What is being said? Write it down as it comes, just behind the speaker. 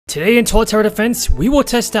Today in Tower Defense, we will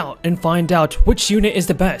test out and find out which unit is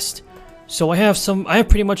the best. So I have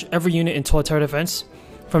pretty much every unit in Tower Defense,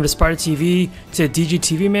 from the Spider TV to the DG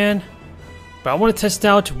TV man. But I want to test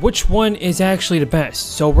out which one is actually the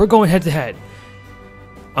best. So we're going head to head.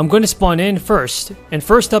 I'm going to spawn in first, and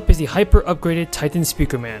first up is the hyper upgraded Titan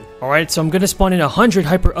Speaker Man. Alright, so I'm going to spawn in 100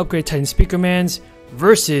 hyper upgraded Titan Speaker Mans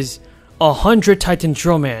versus 100 Titan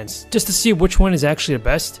Drill Mans, just to see which one is actually the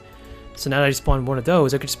best. So now that I spawned one of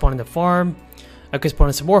those, I could spawn in the farm, I could spawn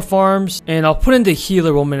in some more farms, and I'll put in the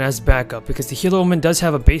healer woman as backup, because the healer woman does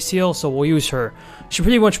have a base heal, so we'll use her. She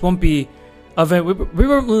pretty much won't be of it.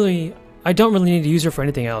 I don't really need to use her for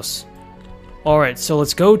anything else. Alright, so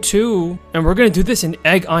let's go to, and we're going to do this in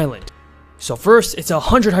Egg Island. So first, it's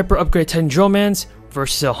 100 hyper upgrade Titan Drill Mans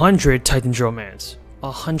versus 100 Titan Drill Mans.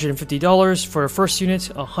 $150 for the first unit,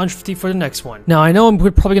 $150 for the next one. Now I know we're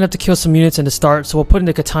probably gonna have to kill some units in the start, so we'll put in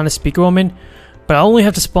the Katana Speaker Woman, but I only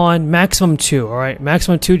have to spawn maximum 2, alright?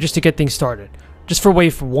 Maximum 2 just to get things started. Just for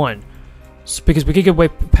wave 1. So, because we could get way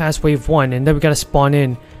past wave 1, and then we gotta spawn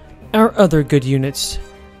in our other good units,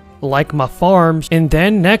 like my farms. And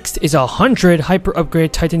then next is 100 hyper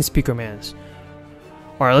upgrade Titan Speaker Mans.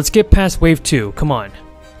 Alright, let's get past wave 2, come on.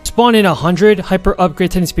 Spawn in 100 hyper upgrade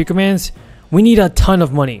Titan Speaker Mans. We need a ton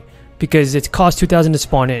of money because it costs 2,000 to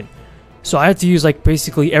spawn in. So I have to use like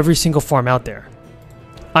basically every single farm out there.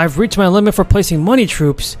 I've reached my limit for placing money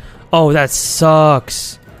troops. Oh, that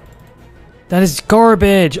sucks. That is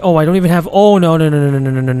garbage. Oh, I don't even have. Oh no no no no no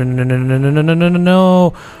no no no no no no no no no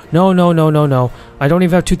no no no no no. I don't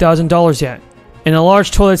even have $2,000 yet. And the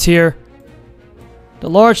large toilet's here. The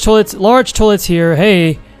large toilet's here.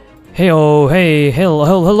 Hey, hey oh hey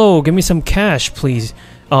hello. Give me some cash, please.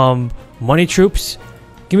 Money troops?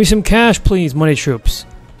 Give me some cash, please, money troops.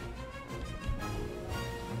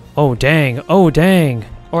 Oh, dang. Oh, dang.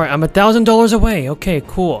 Alright, I'm $1,000 away. Okay,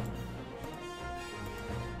 cool.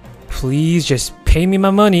 Please just pay me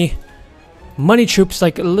my money. Money troops,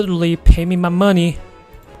 like, literally pay me my money.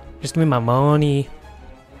 Just give me my money.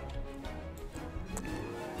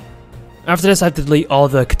 After this, I have to delete all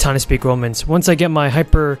the Katana Speaker Romans once I get my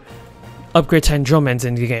hyper upgrade Titan Drill Mans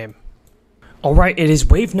in the game. Alright, it is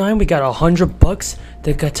wave 9, we got $100.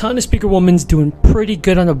 The Katana Speaker Woman's doing pretty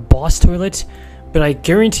good on the boss toilet, but I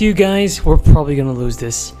guarantee you guys, we're probably gonna lose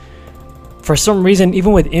this. For some reason,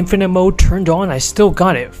 even with infinite mode turned on, I still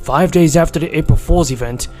got it 5 days after the April Fool's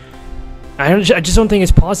event. I just don't think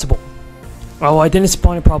it's possible. Oh, I didn't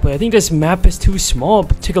spawn it properly. I think this map is too small.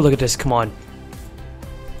 Take a look at this, come on.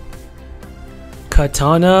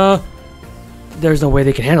 Katana. There's no way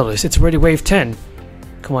they can handle this. It's already wave 10.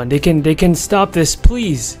 Come on, they can stop this,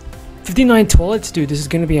 please. 59 toilets, dude, this is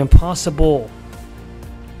gonna be impossible.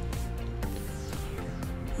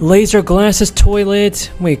 Laser glasses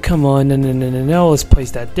toilet. Wait, come on, no. Let's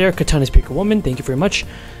place that there. Katana Speaker Woman, thank you very much.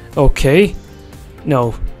 Okay.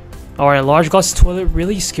 No. Alright, large glasses toilet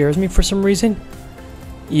really scares me for some reason.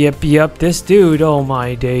 Yep, this dude. Oh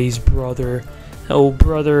my days, brother. Oh,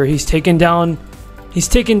 brother, he's taken down,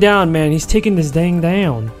 man. He's taking this dang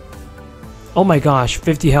down. Oh my gosh,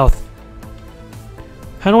 50 health.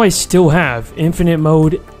 How do I still have infinite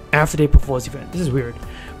mode after the April Fool's event? This is weird.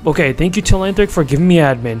 Okay, thank you Telanthric for giving me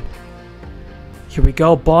admin. Here we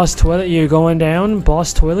go, boss toilet, you're going down.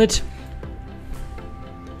 Boss toilet.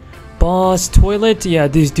 Boss toilet. Yeah,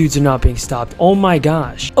 these dudes are not being stopped. Oh my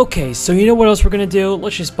gosh. Okay, so you know what else we're gonna do?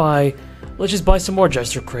 Let's just buy some more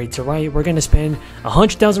Jester crates, alright? We're gonna spend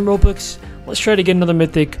 100,000 Robux. Let's try to get another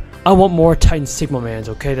mythic. I want more Titan Sigma Mans,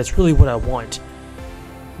 okay? That's really what I want.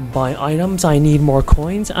 Buy items. I need more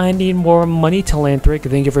coins. I need more money. Telanthric,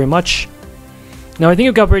 thank you very much. Now, I think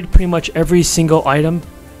I've got pretty much every single item.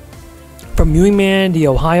 From Mewing Man, the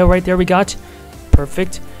Ohio right there we got.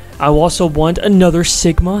 Perfect. I also want another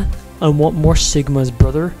Sigma. I want more Sigmas,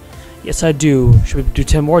 brother. Yes, I do. Should we do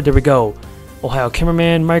 10 more? There we go. Ohio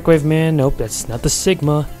Cameraman, Microwave Man. Nope, that's not the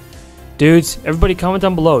Sigma. Dudes, everybody comment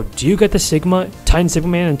down below. Do you get the Titan Sigma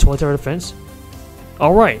Man in Tower Defense?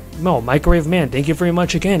 Alright, no, Microwave Man, thank you very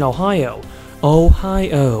much again, Ohio.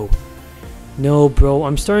 Ohio. No, bro,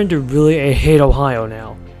 I'm starting to really hate Ohio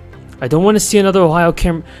now. I don't want to see another Ohio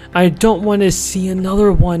I don't want to see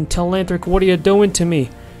another one. Telanthric, what are you doing to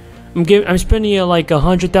me? I'm spending you like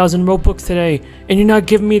 100,000 Robux today, and you're not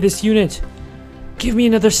giving me this unit. Give me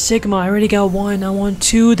another Sigma. I already got one. I want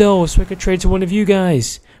 2 though, so I could trade to one of you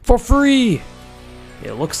guys. For free!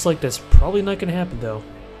 It looks like that's probably not gonna happen though.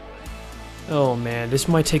 Oh man, this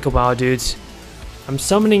might take a while, dudes. I'm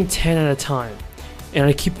summoning 10 at a time, and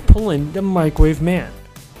I keep pulling the Microwave Man.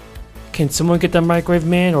 Can someone get the Microwave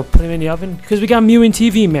Man or put him in the oven? Because we got Mewing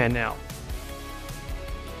TV Man now.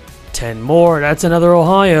 10 more. That's another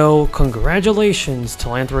Ohio. Congratulations,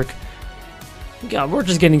 Telanthric. God, we're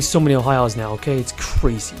just getting so many Ohios now, okay? It's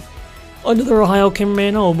crazy. Another Ohio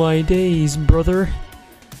cameraman. Oh my days, brother.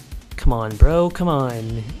 Come on, bro. Come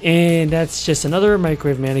on. And that's just another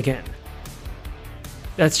microwave man again.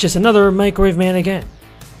 That's just another microwave man again.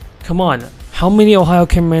 Come on. How many Ohio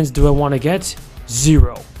cameramans do I want to get?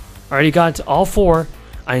 0. I already got all 4.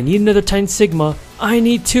 I need another Titan Sigma. I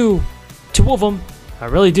need 2. 2 of them. I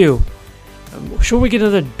really do. Should we get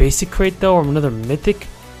another basic crate though, or another mythic?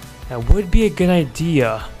 That would be a good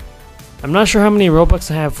idea. I'm not sure how many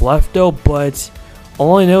Robux I have left though, but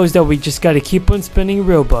all I know is that we just gotta keep on spending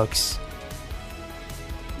Robux.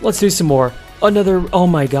 Let's do some more. Another, oh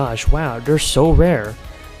my gosh, wow, they're so rare.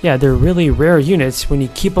 Yeah, they're really rare units when you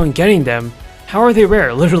keep on getting them. How are they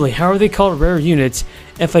rare? Literally, how are they called rare units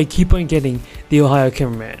if I keep on getting the Ohio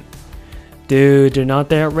Cameraman? Dude, they're not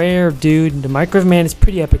that rare, dude. The Microwave Man is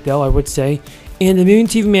pretty epic though, I would say. And the Moon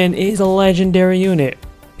TV Man is a legendary unit.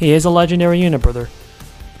 He is a legendary unit, brother.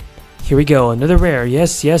 Here we go, another rare.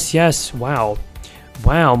 Yes, yes, yes. Wow.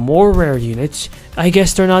 Wow, more rare units. I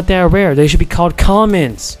guess they're not that rare. They should be called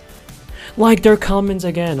commons. Like they're commons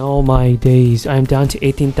again. Oh my days. I'm down to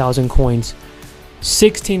 18,000 coins.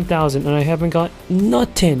 16,000 and I haven't got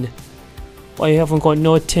nothing. I haven't got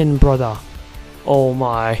nothing, brother. Oh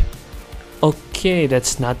my. Okay,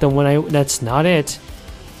 that's not the one that's not it.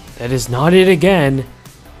 That is not it again.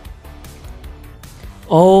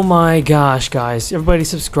 Oh my gosh, guys. Everybody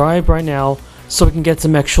subscribe right now so we can get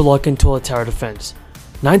some extra luck into a tower defense.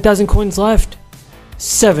 9,000 coins left.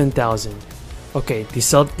 7,000. Okay,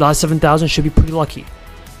 these last 7,000 should be pretty lucky.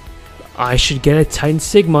 I should get a Titan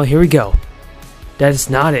Sigma. Here we go. That is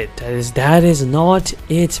not it. That is not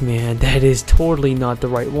it, man. That is totally not the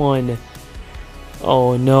right one.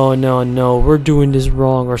 Oh no, no, no. We're doing this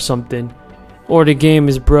wrong or something. Or the game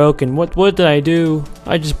is broken. What did I do?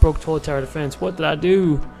 I just broke total tower defense. What did I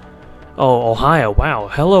do? Oh, Ohio. Wow.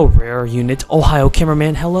 Hello, rare unit. Ohio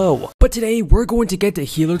cameraman. Hello. But today, we're going to get the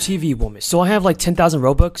Healer TV woman. So I have like 10,000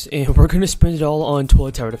 Robux, and we're going to spend it all on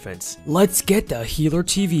total tower defense. Let's get the Healer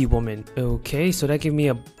TV woman. Okay, so that gave me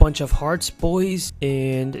a bunch of hearts, boys,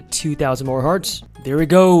 and 2,000 more hearts. There it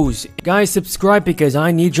goes. Guys, subscribe because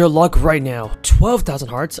I need your luck right now. 12,000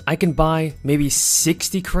 hearts. I can buy maybe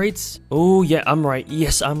 60 crates. Oh, yeah, I'm right.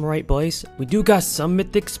 Yes, I'm right, boys. We do got some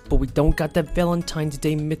mythics, but we don't got that Valentine's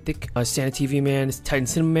Day mythic. Santa TV Man, Titan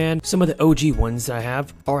Cinema Man, some of the OG ones that I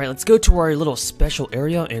have. Alright, let's go to our little special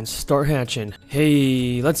area and start hatching.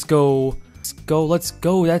 Hey, let's go. Let's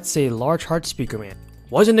go. That's a large heart speaker, man.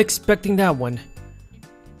 Wasn't expecting that one.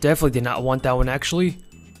 Definitely did not want that one, actually.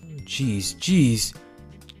 Jeez.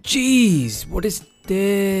 What is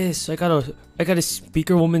this? I got a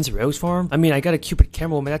speaker woman's rose farm. I mean, I got a Cupid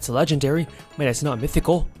camera woman. That's a legendary. Man, that's not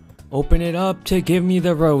mythical. Open it up to give me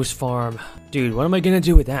the rose farm. Dude, what am I gonna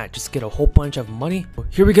do with that? Just get a whole bunch of money?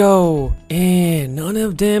 Here we go. And none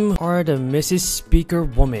of them are the Mrs. Speaker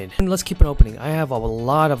Woman. And let's keep on opening. I have a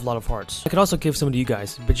lot of hearts. I could also give some to you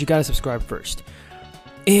guys, but you gotta subscribe first.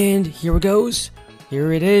 And here it goes.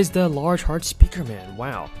 Here it is, the large heart speaker man.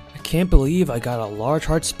 Wow. I can't believe I got a large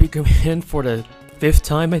heart speaker man for the 5th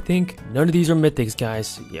time, I think. None of these are mythics,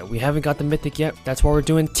 guys. Yeah, we haven't got the mythic yet. That's why we're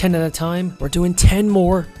doing 10 at a time. We're doing 10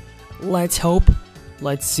 more. Let's hope.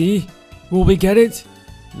 Let's see. Will we get it?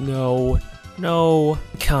 No.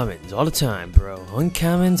 Uncommons all the time, bro.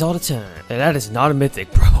 Uncommons all the time. And that is not a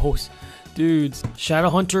mythic, bros. Dudes. Shadow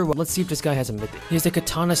Hunter. Well, let's see if this guy has a mythic. He has a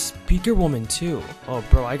Katana Speaker Woman, too. Oh,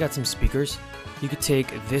 bro, I got some speakers. You could take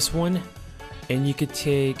this one. And you could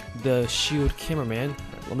take the Shield Cameraman.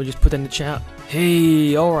 Let me just put that in the chat.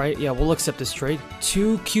 Hey, alright, yeah, we'll accept this trade.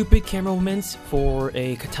 2 Cupid camera women for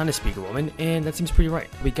a Katana speaker woman, and that seems pretty right.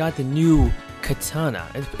 We got the new Katana.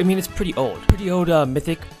 I mean, it's pretty old. Pretty old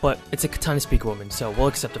mythic, but it's a Katana speaker woman, so we'll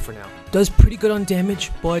accept it for now. Does pretty good on damage,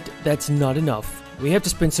 but that's not enough. We have to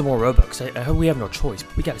spend some more Robux. I hope we have no choice.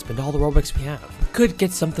 We gotta spend all the Robux we have. We could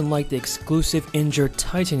get something like the exclusive Injured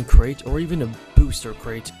Titan crate, or even a booster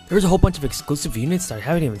crate. There's a whole bunch of exclusive units that I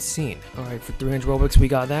haven't even seen. Alright, for 300 Robux, we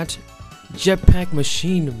got that. Jetpack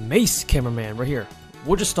Machine Mace Cameraman right here.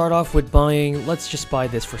 We'll just start off with buying, let's just buy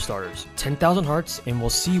this for starters. 10,000 hearts, and we'll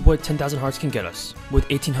see what 10,000 hearts can get us. With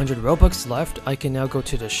 1,800 Robux left, I can now go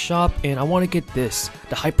to the shop, and I want to get this,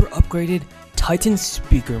 the hyper upgraded Titan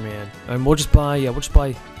Speaker Man. And we'll just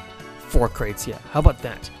buy 4 crates, yeah. How about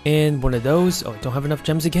that? And one of those, oh, I don't have enough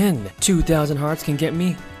gems again. 2,000 hearts can get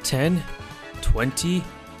me 10, 20,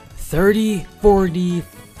 30, 40,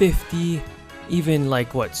 50, even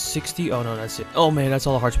like what, 60? Oh no, that's it. Oh man, that's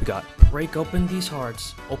all the hearts we got. Break open these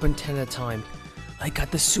hearts. Open 10 at a time. I got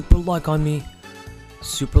the super luck on me.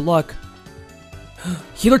 Super luck.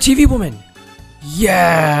 Healer TV woman.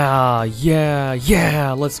 Yeah, yeah,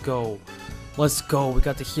 yeah. Let's go. Let's go. We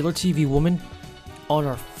got the Healer TV woman on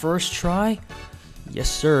our first try. Yes,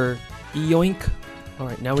 sir. Yoink.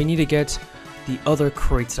 Alright, now we need to get the other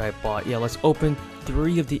crates that I bought. Yeah, let's open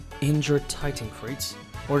 3 of the injured Titan crates.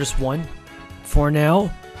 Or just 1. For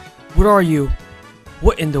now. What are you?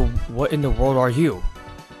 What in the world are you?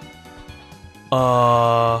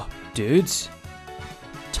 Dudes?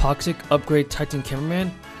 Toxic upgrade Titan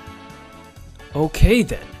cameraman? Okay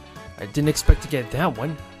then. I didn't expect to get that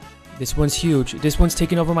one. This one's huge. This one's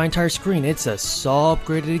taking over my entire screen. It's a saw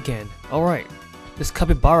upgraded again. Alright. This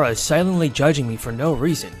capybara is silently judging me for no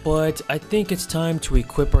reason. But I think it's time to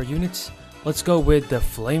equip our units. Let's go with the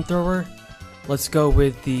flamethrower. Let's go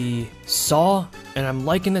with the saw. And I'm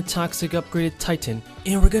liking the toxic upgraded Titan.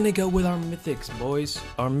 And we're gonna go with our mythics, boys.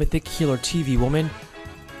 Our mythic healer TV woman.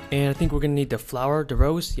 And I think we're gonna need the flower, the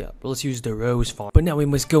rose. Yeah, let's use the rose farm. But now we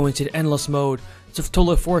must go into the endless mode. It's a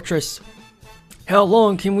total fortress. How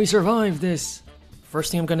long can we survive this?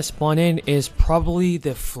 First thing I'm gonna spawn in is probably the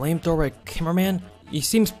flamethrower cameraman. He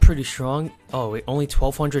seems pretty strong. Oh wait, only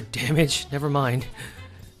 1200 damage? Never mind.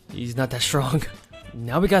 He's not that strong.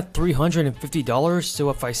 Now we got $350, so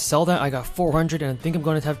if I sell that, I got 400, and I think I'm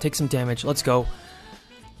gonna have to take some damage. Let's go.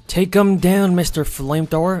 Take him down, Mr.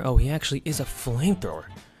 Flamethrower. Oh, he actually is a flamethrower.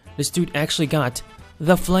 This dude actually got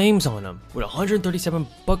the flames on him. With 137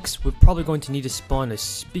 bucks, we're probably going to need to spawn a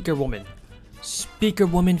speaker woman. Speaker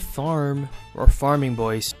woman farm. We're farming,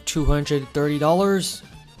 boys. $230.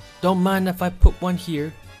 Don't mind if I put one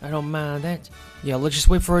here. I don't mind that. Yeah, let's just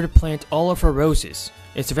wait for her to plant all of her roses.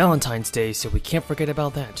 It's Valentine's Day, so we can't forget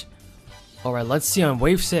about that. Alright, let's see on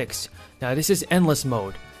wave 6. Now this is endless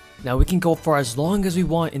mode. Now we can go for as long as we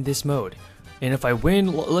want in this mode. And if I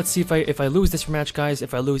win, let's see if I lose this match, guys.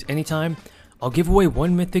 If I lose anytime, I'll give away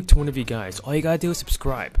 1 mythic to one of you guys. All you gotta do is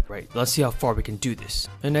subscribe. Right, let's see how far we can do this.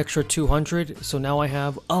 An extra 200, so now I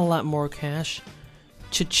have a lot more cash.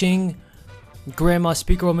 Cha-ching. Grandma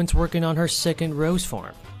Speaker Woman's working on her second rose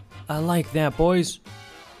farm. I like that, boys.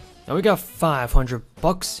 Now we got 500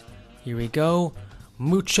 bucks. Here we go.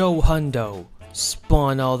 Mucho hundo.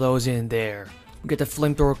 Spawn all those in there. We got the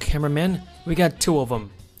flamethrower cameraman. We got 2 of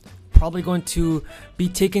them. Probably going to be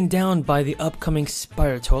taken down by the upcoming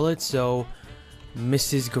spider toilet, so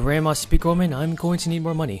Mrs. Grandma Speaker Woman, I'm going to need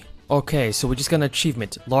more money. Okay, so we just got an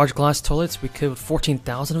achievement. Large glass toilets, we killed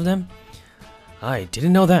 14,000 of them. I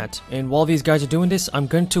didn't know that. And while these guys are doing this, I'm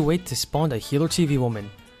going to wait to spawn the Healer TV woman.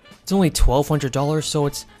 It's only $1,200, so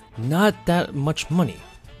it's not that much money.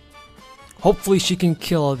 Hopefully she can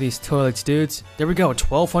kill all these toilets, dudes. There we go,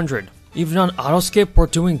 1,200. Even on auto skip, we're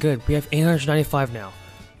doing good. We have 895 now.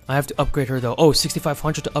 I have to upgrade her though. Oh,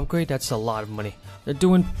 6,500 to upgrade? That's a lot of money. They're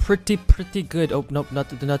doing pretty good. Oh, nope,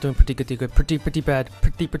 they're not doing pretty good. Pretty bad.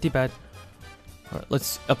 Pretty bad. Alright,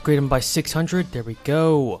 let's upgrade him by 600. There we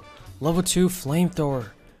go. Level 2 flamethrower.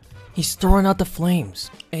 He's throwing out the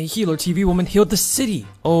flames. A healer TV woman healed the city.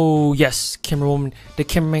 Oh, yes, camera woman. The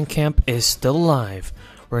cameraman camp is still alive.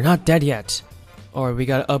 We're not dead yet. Alright, we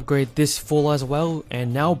gotta upgrade this fool as well.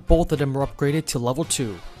 And now both of them are upgraded to level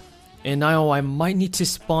 2. And now I might need to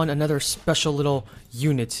spawn another special little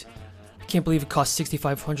unit. I can't believe it cost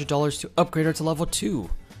 $6,500 to upgrade her to level 2.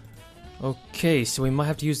 Okay, so we might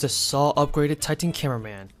have to use the saw upgraded Titan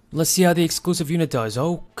cameraman. Let's see how the exclusive unit does.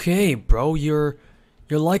 Okay, bro, you're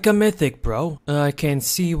like a mythic, bro. I can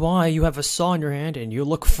see why. You have a saw in your hand and you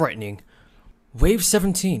look frightening. Wave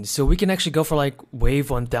 17, so we can actually go for like wave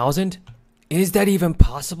 1000? Is that even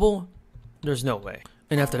possible? There's no way.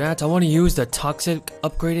 And after that, I want to use the toxic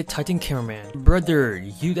upgraded Titan cameraman. Brother,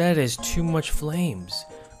 that is too much flames.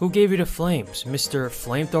 Who gave you the flames? Mr.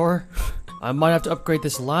 Flamethrower? I might have to upgrade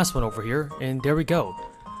this last one over here, and there we go.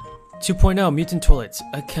 2.0 mutant toilets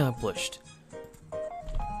accomplished.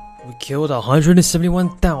 We killed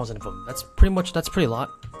 171,000 of them. That's pretty a lot.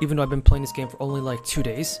 Even though I've been playing this game for only like 2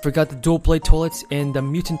 days. Forgot the dual blade toilets and the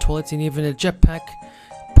mutant toilets and even a jetpack.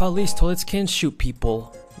 Police toilets can shoot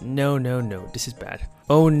people. No, this is bad.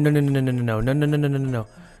 Oh, no.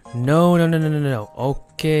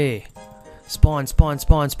 Okay. Spawn.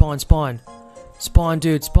 Spawn,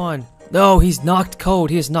 dude, spawn. No, he's knocked cold.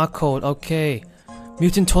 He is knocked cold. Okay.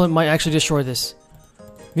 Mutant toilet might actually destroy this.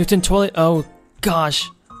 Mutant toilet, oh gosh.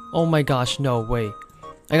 Oh my gosh, no way.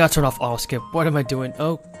 I gotta turn off auto skip. What am I doing?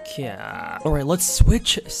 Okay. Alright, let's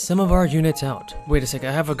switch some of our units out. Wait a second,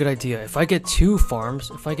 I have a good idea. If I get 2 farms,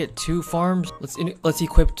 let's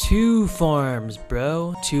equip 2 farms,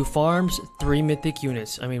 bro. 2 farms, 3 mythic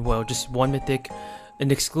units. I mean, well, just 1 mythic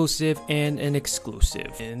an exclusive, and an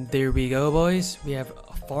exclusive. And there we go, boys. We have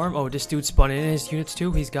a farm. Oh, this dude spawned in his units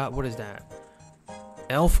too. He's got, what is that?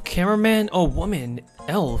 Elf cameraman? Oh, woman.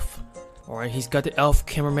 Elf. Alright, he's got the elf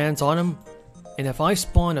cameramans on him. And if I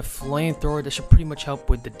spawn a flamethrower, that should pretty much help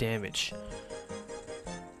with the damage.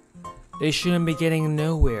 They shouldn't be getting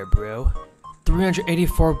nowhere, bro.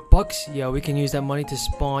 384 bucks. Yeah, we can use that money to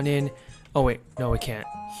spawn in. Oh wait, no we can't.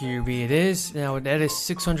 Here it is. Now that is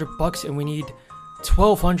 600 bucks and we need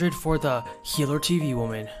 1200 for the healer TV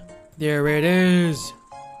woman. There it is.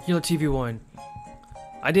 Healer TV woman.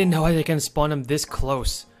 I didn't know I can spawn them this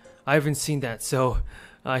close. I haven't seen that, so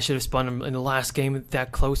I should have spawned them in the last game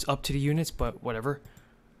that close up to the units, but whatever.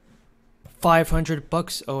 500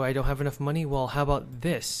 bucks. Oh, I don't have enough money. Well, how about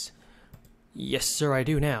this? Yes, sir, I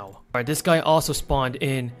do now. Alright, this guy also spawned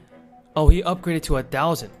in. Oh, he upgraded to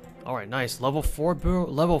 1,000. Alright, nice. Level 4, bro.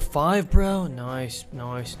 Level 5, bro. Nice,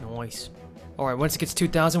 nice, nice. Alright, once it gets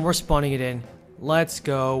 2,000, we're spawning it in. Let's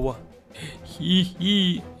go. Hee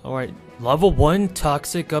hee. Alright, level 1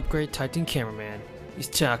 toxic upgrade Titan cameraman. He's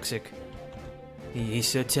toxic. He's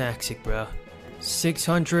so toxic, bro.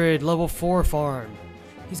 600 level 4 farm.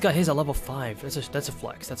 He's got his at level 5. That's a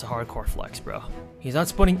flex. That's a hardcore flex, bro. He's not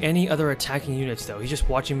spawning any other attacking units though. He's just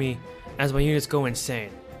watching me as my units go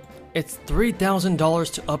insane. It's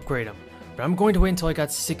 $3,000 to upgrade him, but I'm going to wait until I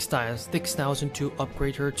got 6,000 to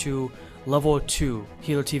upgrade her to level 2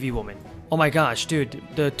 healer TV woman. Oh my gosh, dude,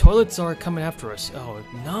 the toilets are coming after us. Oh,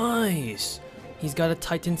 nice. He's got a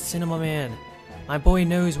Titan cinema man. My boy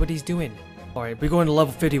knows what he's doing. Alright, we're going to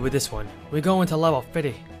level 50 with this one. We're going to level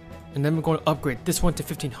 50. And then we're going to upgrade this one to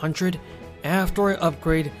 1500 after I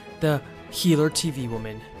upgrade the healer TV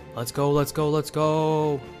woman. Let's go, let's go, let's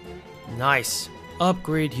go. Nice.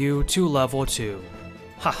 Upgrade you to level 2.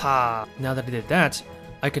 Haha. Now that I did that,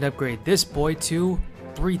 I can upgrade this boy to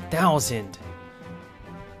 3000.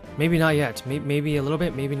 Maybe not yet. Maybe a little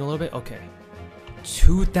bit. Maybe in a little bit. Okay.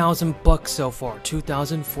 2,000 bucks so far.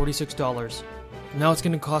 $2,046. Now it's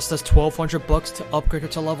gonna cost us 1,200 bucks to upgrade her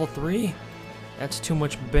to level 3. That's too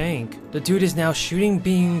much bank. The dude is now shooting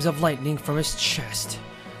beams of lightning from his chest.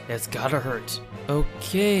 That's gotta hurt.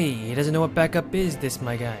 Okay, he doesn't know what backup is, this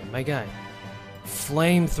my guy.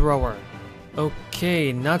 Flamethrower.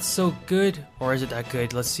 Okay, not so good. Or is it that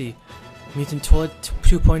good? Let's see. Mutant Toilet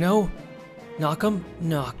 2.0. Knock him?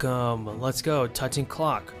 Knock him. Let's go. Titan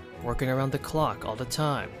clock. Working around the clock all the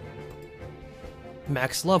time.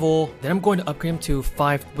 Max level. Then I'm going to upgrade him to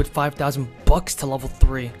 5,000 bucks to level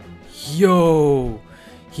 3. Yo!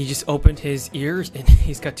 He just opened his ears and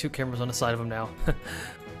he's got 2 cameras on the side of him now.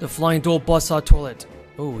 The flying dual buzzsaw toilet.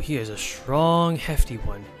 Oh, he is a strong, hefty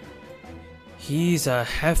one. He's a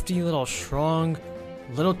hefty little, strong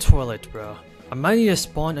little toilet, bro. I might need to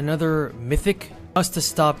spawn another mythic just to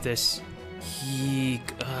stop this.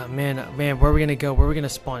 Man, where are we gonna go? Where are we gonna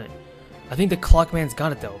spawn it? I think the Clockman's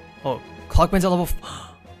got it though. Oh, Clockman's at level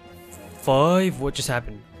 5? What just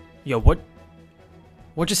happened? Yo, what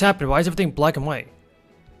just happened? Why is everything black and white?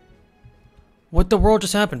 What the world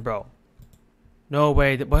just happened, bro? No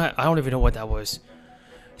way. I don't even know what that was.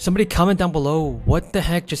 Somebody comment down below what the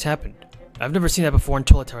heck just happened. I've never seen that before in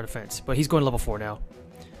Toilet Tower Defense, but he's going to level 4 now.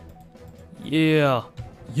 Yeah.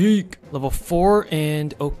 Yeek. Level 4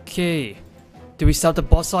 and okay. Did we stop the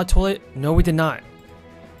buzzsaw toilet? No, we did not.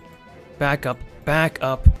 Back up. Back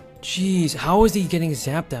up. Jeez, how is he getting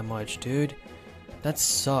zapped that much, dude? That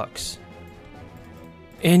sucks.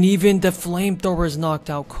 And even the flamethrower is knocked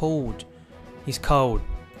out cold. He's cold.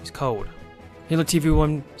 He's cold. Healer TV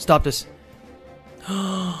one, stop this.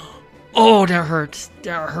 Oh, that hurts.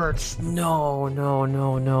 That hurts. No, no,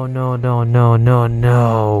 no, no, no, no, no, no,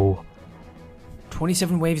 no.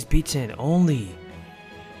 27 waves beaten only.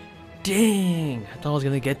 Dang. I thought I was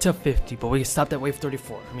going to get to 50, but we stopped at wave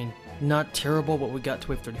 34. I mean, not terrible, but we got to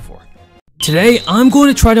wave 34. Today, I'm going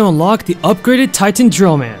to try to unlock the upgraded Titan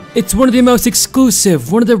Drillman. It's one of the most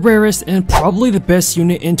exclusive, one of the rarest, and probably the best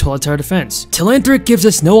unit in Toilet Tower Defense. Telanthric gives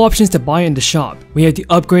us no options to buy in the shop. We have the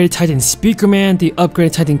upgraded Titan Speakerman, the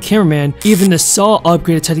upgraded Titan Cameraman, even the Saw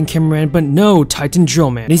upgraded Titan Cameraman, but no Titan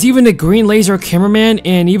Drillman. There's even a green laser cameraman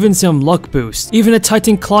and even some luck boost. Even a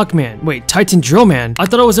Titan Clockman. Wait, Titan Drillman? I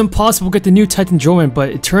thought it was impossible to get the new Titan Drillman, but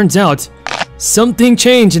it turns out something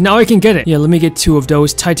changed and now I can get it. Yeah, let me get 2 of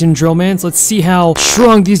those Titan Drillmans. Let's see how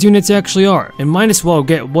strong these units actually are. And might as well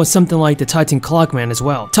get something like the Titan Clockman as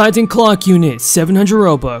well. Titan Clock unit, 700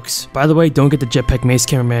 Robux. By the way, don't get the Jetpack Mace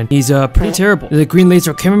Cameraman. He's pretty terrible. The Green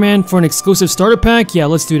Laser Cameraman for an exclusive starter pack. Yeah,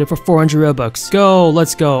 let's do that for 400 Robux. Go,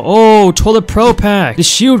 let's go. Oh, Toilet Pro pack. The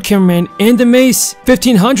Shield Cameraman and the Mace,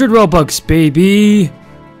 1500 Robux, baby.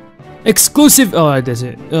 Exclusive. Oh, that's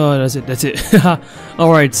it. Oh, that's it.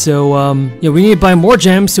 Alright, so, yeah, we need to buy more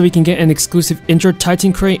gems so we can get an exclusive Intro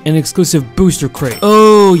Titan crate and an exclusive booster crate.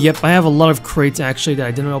 Oh, yep, I have a lot of crates actually that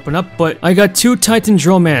I didn't open up, but I got 2 Titan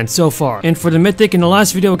Drill Man so far. And for the Mythic, in the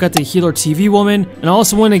last video, I got the Healer TV Woman, and I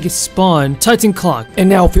also want to spawn Titan Clock. And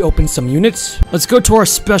now if we open some units, let's go to our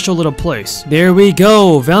special little place. There we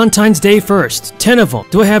go, Valentine's Day first. 10 of them.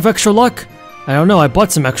 Do I have extra luck? I don't know, I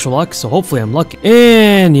bought some extra luck, so hopefully I'm lucky.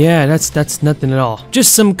 And yeah, that's nothing at all.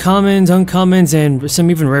 Just some commons, uncommons, and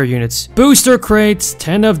some even rare units. Booster crates,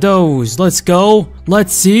 10 of those. Let's go.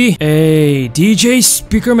 Let's see. A DJ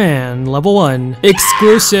Speaker Man, level 1.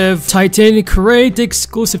 Exclusive Titan crate,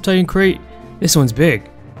 exclusive Titan crate. This one's big.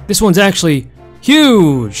 This one's actually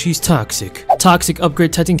huge. He's toxic. Toxic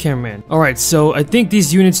upgrade Titan Cameraman. Alright, so I think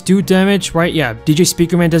these units do damage, right? Yeah, DJ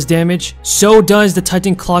Speaker Man does damage. So does the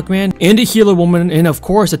Titan Clockman and the Healer Woman, and of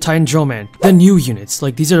course the Titan Drill Man. The new units.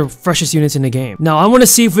 Like, these are the freshest units in the game. Now, I want to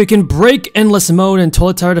see if we can break Endless Mode and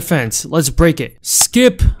Toilet Tower Defense. Let's break it.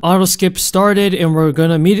 Skip. Auto skip started, and we're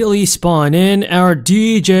gonna immediately spawn in our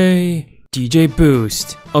DJ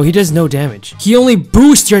Boost. Oh, he does no damage. He only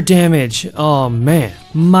boosts your damage. Oh, man.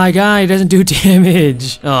 My guy doesn't do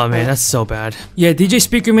damage. Oh, man, that's so bad. Yeah, DJ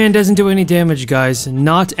Speaker Man doesn't do any damage, guys.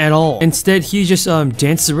 Not at all. Instead, he just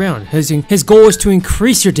dances around. His goal is to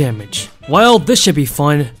increase your damage. Well, this should be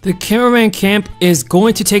fun. The Cameraman Camp is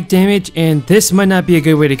going to take damage, and this might not be a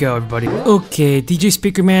good way to go, everybody. Okay, DJ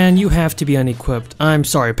Speaker Man, you have to be unequipped. I'm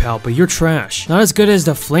sorry, pal, but you're trash. Not as good as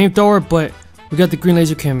the Flamethrower, but we got the Green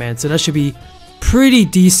Laser Cameraman, so that should be pretty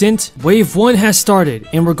decent. Wave 1 has started,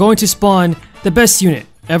 and we're going to spawn the best unit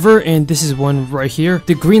ever, and this is one right here.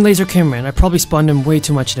 The Green Laser Cameraman. I probably spawned him way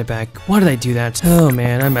too much in the back. Why did I do that? Oh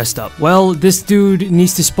man, I messed up. Well, this dude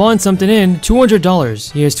needs to spawn something in.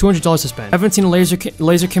 $200. He has $200 to spend. I haven't seen a laser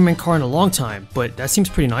cameraman car in a long time, but that seems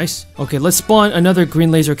pretty nice. Okay, let's spawn another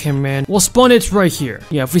Green Laser Cameraman. We'll spawn it right here.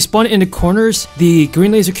 Yeah, if we spawn it in the corners, the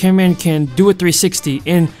Green Laser Cameraman can do a 360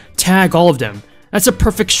 and tag all of them. That's a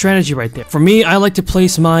perfect strategy right there. For me, I like to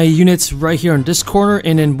place my units right here in this corner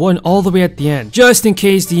and then one all the way at the end, just in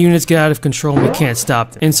case the units get out of control and we can't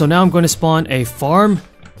stop them. And so now I'm going to spawn a farm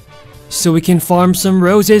so we can farm some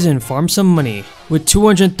roses and farm some money. With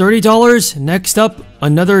 $230, next up,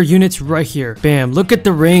 another unit right here. Bam, look at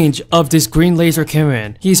the range of this Green Laser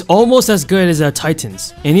Cameraman. He's almost as good as the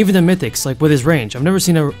Titans, and even the Mythics, like with his range. I've never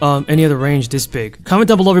seen any other range this big. Comment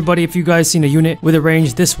down below, everybody, if you guys seen a unit with a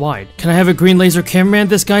range this wide. Can I have a Green Laser Cameraman,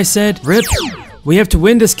 this guy said? Rip. We have to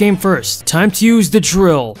win this game first. Time to use the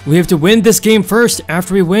drill. We have to win this game first.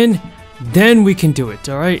 After we win, then we can do it,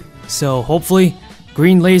 alright? So, hopefully,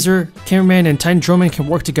 Green Laser Cameraman and Titan Drill Man can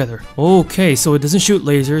work together. Okay, so it doesn't shoot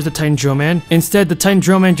lasers, the Titan Drill Man. Instead, the Titan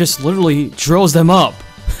Drill Man just literally drills them up.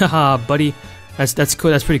 Haha, buddy. That's cool.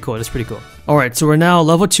 That's pretty cool. That's pretty cool. Alright, so we're now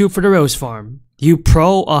level 2 for the Rose Farm. You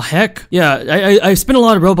pro a heck? Yeah, I spent a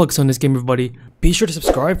lot of Robux on this game, everybody. Be sure to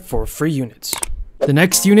subscribe for free units. The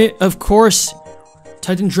next unit, of course,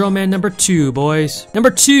 Titan Drill Man number 2, boys. Number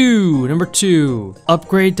 2.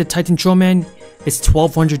 Upgrade the Titan Drill Man. It's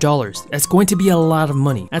 $1,200. That's going to be a lot of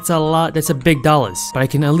money. That's a lot. That's a big dollars. But I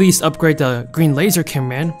can at least upgrade the Green Laser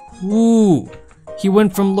Cameraman. Ooh, he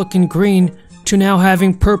went from looking green to now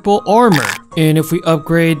having purple armor. And if we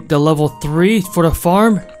upgrade the level 3 for the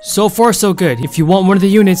farm, so far so good. If you want one of the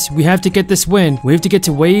units, we have to get this win. We have to get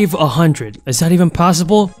to wave 100. Is that even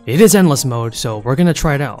possible? It is endless mode, so we're gonna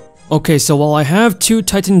try it out. Okay, so while I have 2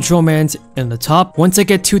 Titan Drillmans in the top, once I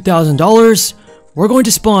get $2,000, we're going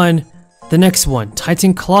to spawn the next one,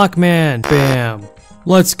 Titan Clockman. Bam.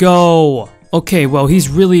 Let's go. Okay, well, he's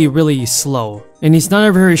really slow. And he's not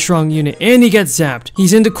a very strong unit. And he gets zapped.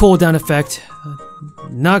 He's into cooldown effect.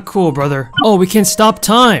 Not cool, brother. Oh, we can stop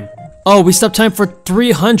time. Oh, we stop time for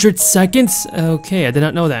 300 seconds? Okay, I did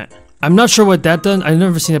not know that. I'm not sure what that does. I've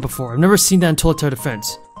never seen that before. I've never seen that in Toilet Tower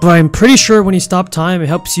Defense. But I'm pretty sure when you stop time, it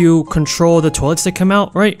helps you control the toilets that come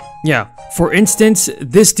out, right? Yeah. For instance,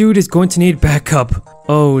 this dude is going to need backup.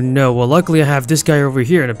 Oh no, well luckily I have this guy over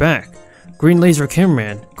here in the back. Green Laser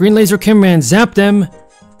Cameraman. Green Laser Cameraman, zap them!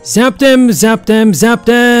 Zap them, zap them, zap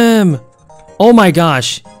them! Oh my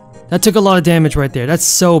gosh. That took a lot of damage right there. That's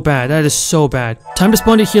so bad. That is so bad. Time to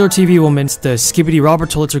spawn the Healer TV Woman. The Skibbity Robber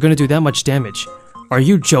toilets are gonna do that much damage. Are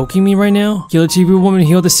you joking me right now? Healer TV Woman,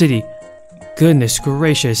 heal the city. Goodness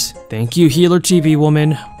gracious. Thank you, Healer TV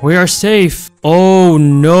Woman. We are safe. Oh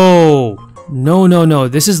no. No.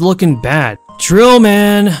 This is looking bad. Drill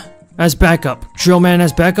Man as backup. Drill Man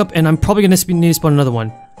as backup, and I'm probably gonna need to spawn another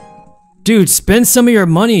one. Dude, spend some of your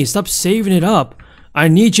money. Stop saving it up. I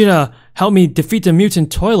need you to help me defeat the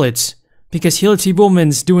mutant toilets. Because Healer TV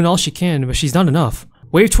Woman's doing all she can, but she's not enough.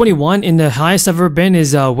 Wave 21 and the highest I've ever been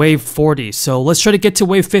is wave 40. So let's try to get to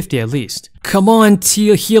wave 50 at least. Come on,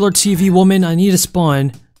 healer TV woman, I need a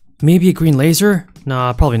spawn. Maybe a green laser?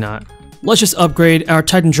 Nah, probably not. Let's just upgrade our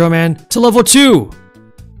Titan Drum Man to level 2.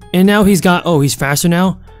 And now he's got, oh, he's faster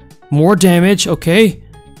now. More damage, okay.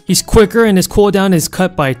 He's quicker and his cooldown is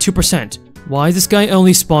cut by 2%. Why is this guy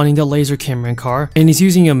only spawning the laser cameraman car? And he's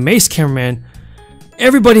using a mace cameraman.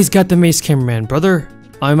 Everybody's got the mace cameraman, brother.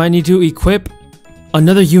 I might need to equip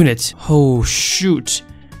another unit. Oh, shoot.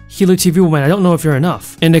 Healer TV woman, I don't know if you're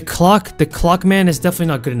enough. And the clock man is definitely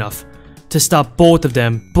not good enough to stop both of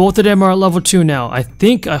them. Both of them are at level 2 now. I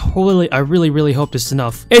really hope this is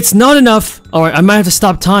enough. It's not enough! Alright, I might have to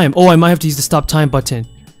stop time. Oh, I might have to use the stop time button.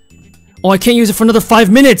 Oh, I can't use it for another 5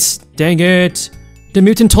 minutes! Dang it! The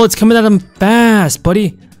mutant toilet's coming at him fast,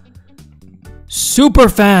 buddy. Super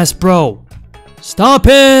fast, bro. Stop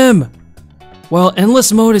him! Well,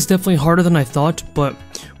 endless mode is definitely harder than I thought, but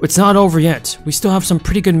it's not over yet. We still have some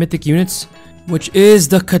pretty good mythic units, which is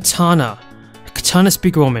the Katana. Katana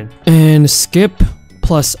Speakerwoman. And skip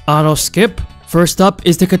plus auto skip. First up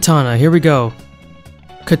is the Katana. Here we go.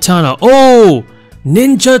 Katana. Oh!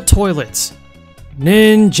 Ninja toilets.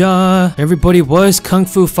 Ninja. Everybody was kung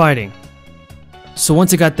fu fighting. So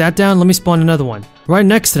once I got that down, let me spawn another one. Right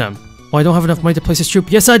next to them. Oh, I don't have enough money to place this troop.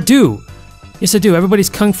 Yes, I do. Yes, I do. Everybody's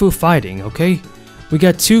kung fu fighting, okay? We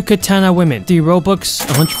got 2 Katana women. 3 Robux,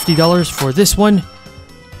 $150 for this one.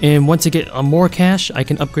 And once I get more cash, I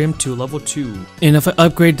can upgrade him to level 2. And if I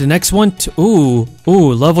upgrade the next one to...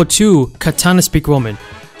 Ooh, level 2 Katana Speakerwoman.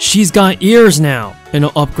 She's got ears now. And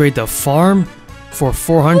I'll upgrade the farm for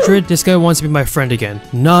 400. This guy wants to be my friend again.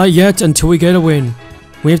 Not yet until we get a win.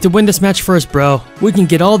 We have to win this match first, bro. We can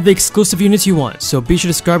get all the exclusive units you want. So be sure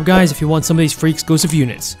to subscribe, guys, if you want some of these free exclusive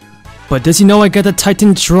units. But does he know I got the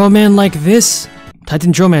Titan Drum Man like this?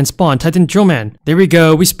 Titan Drum Man spawn. Titan Drum Man. There we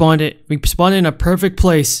go. We spawned it. We spawned it in a perfect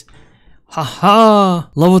place. Haha.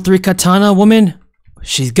 Level 3 Katana woman.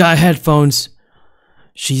 She's got headphones.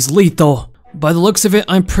 She's lethal. By the looks of it,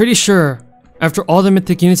 I'm pretty sure, after all the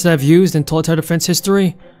mythic units that I've used in Total Tower Defense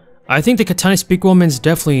history, I think the Katana Speakerwoman's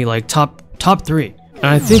definitely like top 3. And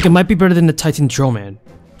I think it might be better than the Titan Drum Man.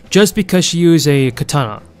 Just because she used a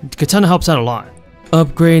Katana. The Katana helps out a lot.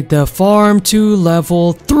 Upgrade the farm to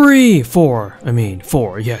level 4.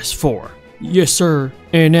 Yes, 4. Yes, sir.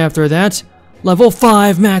 And after that, level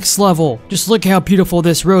 5 max level. Just look how beautiful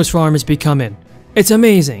this rose farm is becoming. It's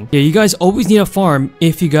amazing. Yeah, you guys always need a farm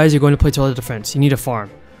if you guys are going to play Total Defense. You need a farm.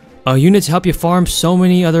 A unit to help you farm so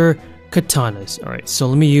many other katanas. Alright, so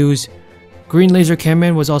let me use... Green Laser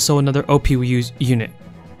Cameraman was also another OP we use unit.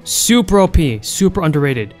 Super OP. Super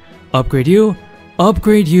underrated. Upgrade you.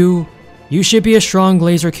 Upgrade you. You should be a strong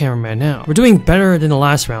laser cameraman now. We're doing better than the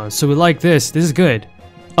last round, so we like this. This is good.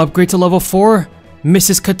 Upgrade to level 4.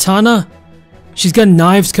 Mrs. Katana. She's got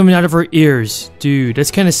knives coming out of her ears. Dude,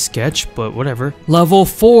 that's kind of sketch, but whatever. Level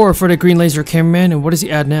 4 for the green laser cameraman, and what does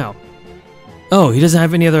he add now? Oh, he doesn't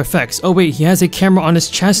have any other effects. Oh wait, he has a camera on his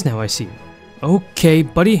chest now, I see. Okay,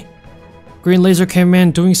 buddy. Green laser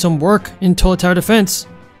cameraman doing some work in Total Tower Defense.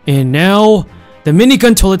 And now... the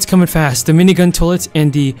minigun toilet's coming fast. The minigun toilets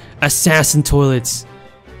and the assassin toilets.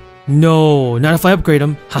 No, not if I upgrade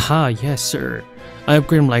them. Haha, yes sir. I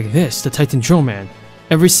upgrade them like this, the Titan Drum Man.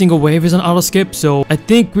 Every single wave is on auto skip, so I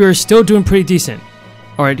think we are still doing pretty decent.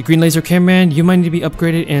 Alright, the green laser cameraman, you might need to be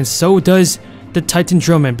upgraded, and so does the Titan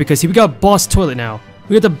Drum Man, because we got boss toilet now.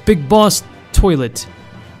 We got the big boss toilet.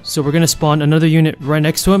 So we're gonna spawn another unit right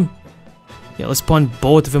next to him. Yeah, let's spawn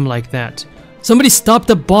both of them like that. Somebody stop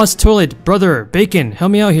the boss toilet. Brother, Bacon,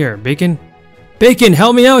 help me out here. Bacon? Bacon,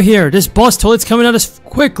 help me out here. This boss toilet's coming at us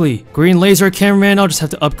quickly. Green laser cameraman, I'll just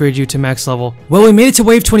have to upgrade you to max level. Well, we made it to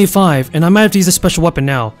wave 25, and I might have to use a special weapon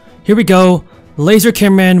now. Here we go. Laser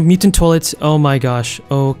cameraman, mutant toilets. Oh my gosh.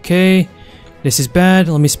 Okay. This is bad.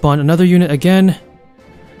 Let me spawn another unit again.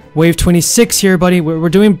 Wave 26 here, buddy. We're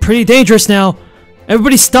doing pretty dangerous now.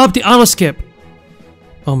 Everybody stop the auto skip.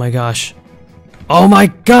 Oh my gosh. Oh my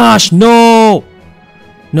gosh, no!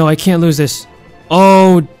 No, I can't lose this.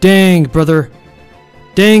 Oh, dang, brother.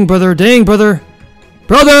 Dang, brother, dang, brother.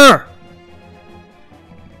 Brother!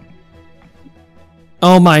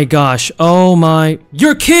 Oh my gosh, oh my...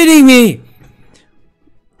 You're kidding me!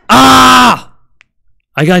 Ah!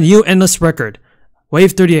 I got you endless record.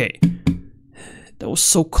 Wave 38. That was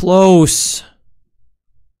so close.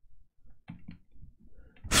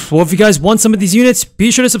 Well, if you guys want some of these units, be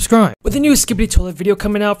sure to subscribe. With a new Skibbity Toilet video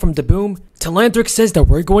coming out from DaBoom, Talanthric says that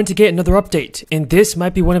we're going to get another update, and this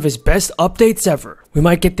might be one of his best updates ever. We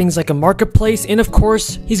might get things like a marketplace, and of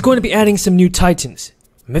course, he's going to be adding some new titans.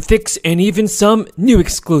 mythics, and even some new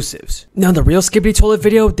exclusives. Now in the real Skibidi Toilet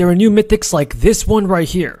video, there are new mythics like this one right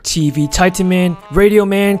here. TV Titan Man, Radio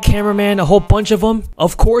Man, Cameraman, a whole bunch of them.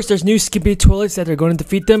 Of course, there's new Skibidi Toilets that are going to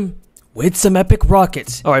defeat them with some epic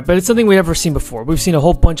rockets. Alright, but it's something we've never seen before. We've seen a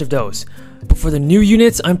whole bunch of those. But for the new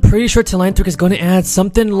units, I'm pretty sure Talantric is going to add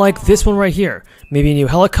something like this one right here. Maybe a new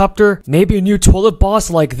helicopter, maybe a new toilet boss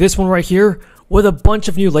like this one right here, with a bunch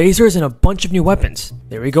of new lasers and a bunch of new weapons.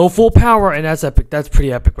 There we go, full power, and that's epic. That's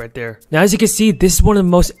pretty epic right there. Now as you can see, this is one of the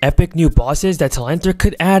most epic new bosses that Talantric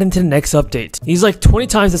could add into the next update. He's like 20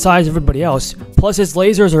 times the size of everybody else, plus his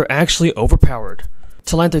lasers are actually overpowered.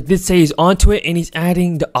 Talantric did say he's onto it, and he's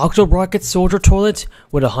adding the Octo Rocket Soldier Toilet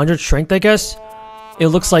with 100 strength, I guess. It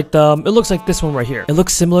looks like this one right here. It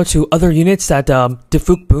looks similar to other units that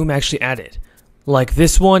Defuk Boom actually added, like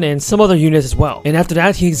this one and some other units as well. And after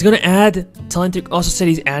that, he's gonna add. Talantric also said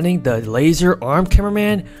he's adding the Laser Arm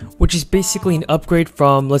Cameraman, which is basically an upgrade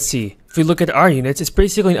from, let's see, if we look at our units, it's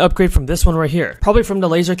basically an upgrade from this one right here. Probably from the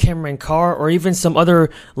Laser Cameraman car, or even some other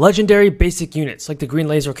legendary basic units like the Green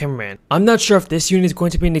Laser Cameraman. I'm not sure if this unit is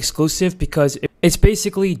going to be an exclusive because it's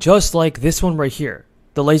basically just like this one right here,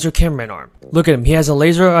 the Laser Cameraman arm. Look at him, he has a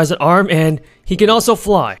laser as an arm and he can also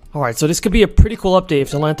fly. Alright, so this could be a pretty cool update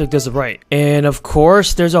if Talantric does it right. And of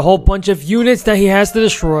course, there's a whole bunch of units that he has to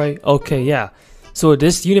destroy. Okay, yeah. So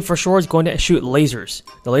this unit for sure is going to shoot lasers.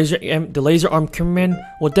 The laser arm cameraman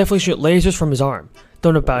will definitely shoot lasers from his arm.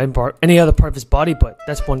 Don't know about any other part of his body, but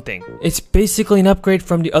that's one thing. It's basically an upgrade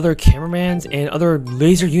from the other cameramans and other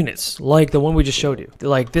laser units, like the one we just showed you.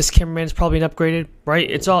 Like this cameraman is probably an upgraded, right?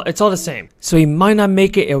 It's all the same. So he might not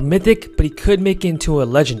make it a mythic, but he could make it into a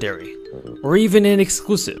legendary, or even an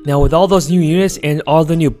exclusive. Now with all those new units and all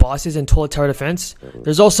the new bosses in Toilet Tower Defense,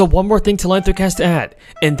 there's also one more thing Talantric has to add,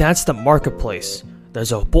 and that's the marketplace.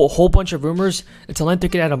 There's a whole bunch of rumors that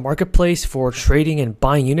Talantric could add a marketplace for trading and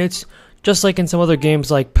buying units, just like in some other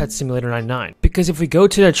games like Pet Simulator 99. Because if we go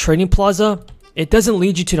to the trading plaza, it doesn't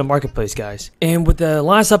lead you to the marketplace, guys. And with the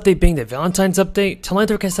last update being the Valentine's update,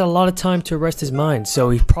 Talantric has had a lot of time to rest his mind, so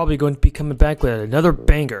he's probably going to be coming back with another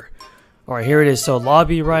banger. Alright, here it is. So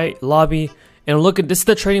lobby, right? Lobby. And look at this is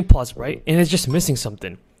the trading plaza, right? And it's just missing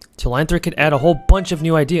something. Talantric could add a whole bunch of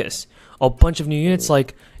new ideas. A bunch of new units,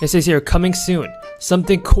 like it says here, coming soon.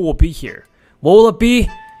 Something cool will be here. What will it be?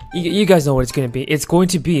 You guys know what it's going to be. It's going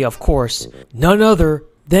to be, of course, none other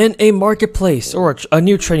than a marketplace or a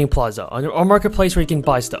new trading plaza. A marketplace where you can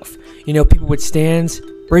buy stuff. You know, people with stands,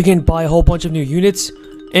 where you can buy a whole bunch of new units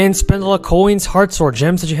and spend a lot of coins, hearts, or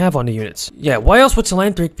gems that you have on the units. Yeah, why else would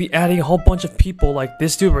Talantric be adding a whole bunch of people like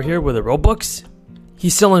this dude right here with the Robux?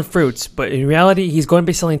 He's selling fruits, but in reality, he's going to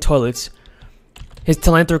be selling toilets. His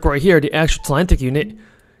Talantric right here, the actual Talantric unit,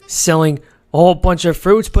 selling a whole bunch of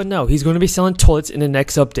fruits, but no, he's going to be selling toilets in the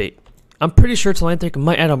next update. I'm pretty sure Talantric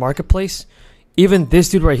might add a marketplace. Even this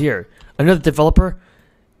dude right here, another developer,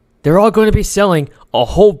 they're all going to be selling a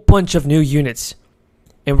whole bunch of new units.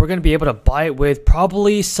 And we're going to be able to buy it with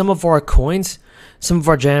probably some of our coins, some of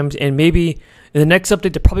our gems, and maybe in the next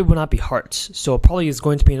update, there probably will not be hearts. So it probably is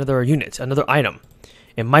going to be another unit, another item.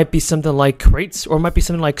 It might be something like crates, or it might be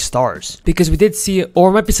something like stars, because we did see, or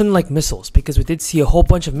it might be something like missiles, because we did see a whole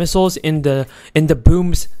bunch of missiles in the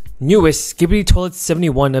Boom's newest Skibidi Toilet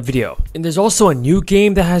 71 video. And there's also a new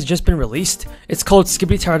game that has just been released. It's called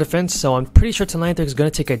Skibidi Tower Defense, so I'm pretty sure Talantric is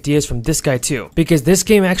going to take ideas from this guy too, because this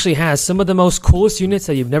game actually has some of the most coolest units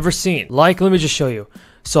that you've never seen. Like, let me just show you.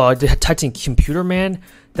 So the Titan Computer Man,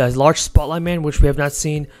 the Large Spotlight Man, which we have not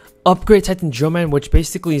seen. Upgrade Titan Drill Man, which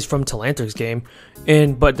basically is from Talantric's game,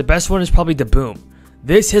 but the best one is probably the Boom.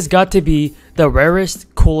 This has got to be the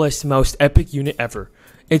rarest, coolest, most epic unit ever.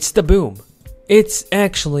 It's the Boom. It's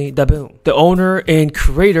actually the Boom, the owner and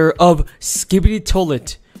creator of Skibidi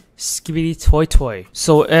Toilet, Skibidi Toy.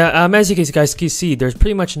 So as you guys can see, there's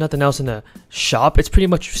pretty much nothing else in the shop. It's pretty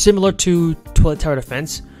much similar to Toilet Tower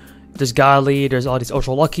Defense. There's Godly, there's all these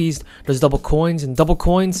Ultra Luckies, there's double coins and double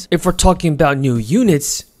coins. If we're talking about new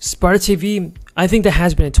units, Sparta TV, I think that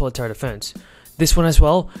has been in Toilet Tower Defense. This one as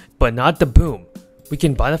well, but not the Boom. We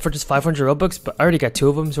can buy that for just 500 Robux, but I already got 2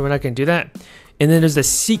 of them, so we're not going to do that. And then there's the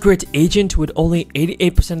Secret Agent with only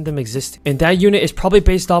 88% of them exist. And that unit is probably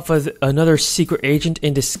based off of another Secret Agent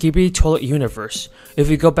in the Skibidi Toilet universe. If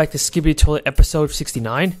we go back to Skibidi Toilet episode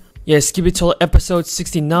 69, yeah, Skibidi Toilet episode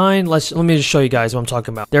 69. Let me just show you guys what I'm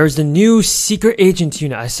talking about. There's the new Secret Agent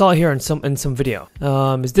unit. I saw it here in some video.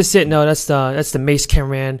 Is this it? No, that's the Mace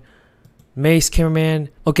Cameraman. Mace Cameraman.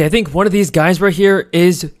 Okay, I think one of these guys right here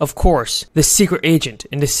is, of course, the Secret Agent.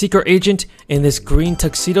 And the Secret Agent in this green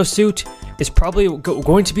tuxedo suit is probably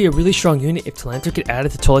going to be a really strong unit if Talantric could add it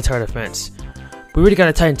to Toilet Tower Defense. We already got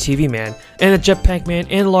a Titan TV man, and a Jetpack man,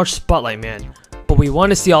 and a large Spotlight man. But we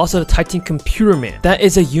want to see also the Titan Computer man. That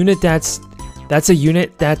is a unit that's a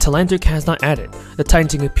unit that Telanthric has not added. The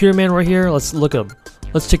Titan Computer man right here, let's look at him.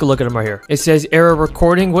 Let's take a look at him right here. It says error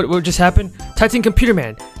recording. What just happened? Titan Computer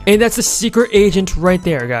man. And that's the secret agent right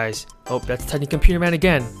there, guys. Oh, that's Titan Computer man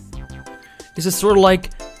again. This is sort of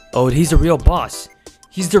like, oh, he's the real boss.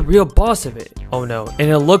 He's the real boss of it. Oh no. And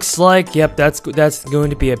it looks like, yep, that's going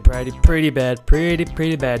to be a pretty bad,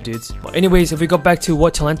 dudes. Well, anyways, if we go back to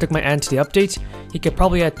what Telanthric might add to the update, he could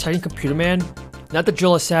probably add Titan Computer man. Not the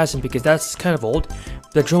Drill Assassin, because that's kind of old.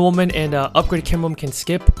 The Drill Woman and Upgraded Camera Woman can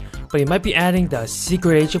skip. But he might be adding the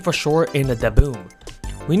Secret Agent for sure in the Daboom.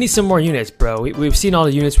 We need some more units, bro. We've seen all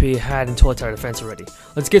the units we had in Toilet Tower Defense already.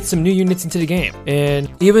 Let's get some new units into the game.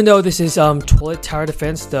 And even though this is Toilet Tower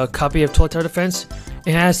Defense, the copy of Toilet Tower Defense,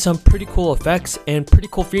 it has some pretty cool effects and pretty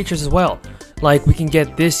cool features as well. Like we can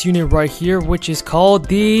get this unit right here, which is called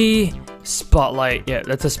the Spotlight. Yeah,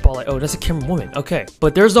 that's a Spotlight. Oh, that's a Camera Woman. Okay,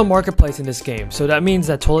 but there's no marketplace in this game, so that means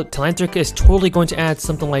that Telanthric is totally going to add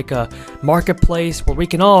something like a marketplace where we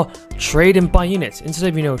can all trade and buy units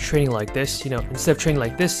instead of trading like this. Instead of trading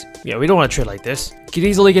like this, yeah, we don't want to trade like this. You could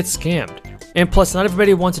easily get scammed. And plus, not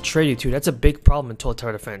everybody wants to trade you too. That's a big problem in Toilet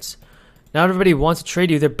Tower Defense. Not everybody wants to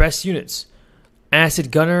trade you their best units.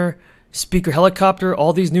 Acid Gunner, Speaker Helicopter,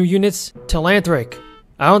 all these new units. Telanthric.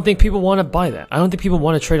 I don't think people want to buy that. I don't think people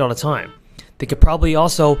want to trade all the time. They could probably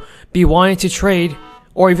also be wanting to trade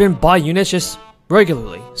or even buy units just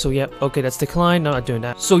regularly. So yeah, okay, that's declined. No, not doing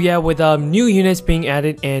that. So yeah, with new units being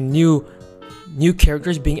added and new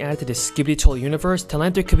characters being added to the Skibidi Toilet universe,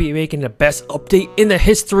 Telanthric could be making the best update in the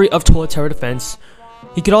history of Toilet Tower Defense.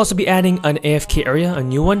 He could also be adding an AFK area, a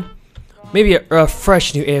new one. Maybe a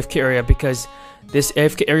fresh new AFK area, because this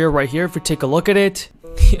AFK area right here, if we take a look at it,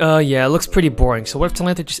 yeah, it looks pretty boring. So what if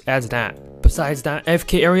Telanthric just adds that? Besides that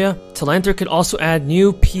AFK area, Telanthric could also add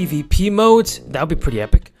new PvP modes. That would be pretty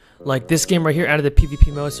epic. Like this game right here added the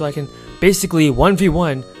PvP mode, so I can basically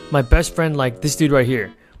 1v1 my best friend, like this dude right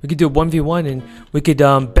here. We could do a 1v1 and we could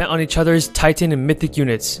bet on each other's Titan and Mythic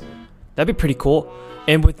units. That'd be pretty cool.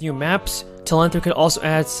 And with new maps, Telanthric could also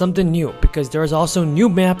add something new, because there's also new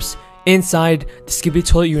maps inside the Skibidi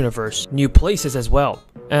Toilet universe. New places as well.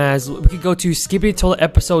 As we could go to Skibidi Toilet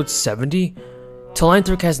episode 70.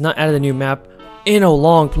 Telanthric has not added a new map in a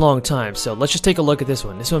long time. So let's just take a look at this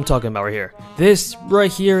one. This is what I'm talking about right here. This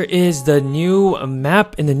right here is the new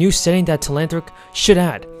map in the new setting that Telanthric should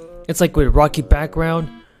add. It's like with rocky background,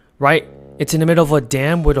 right? It's in the middle of a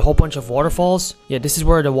dam with a whole bunch of waterfalls. Yeah, this is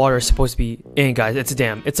where the water is supposed to be in, guys. It's a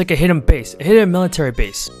dam. It's like a hidden base, a hidden military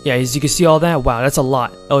base. Yeah, as you can see all that. Wow, that's a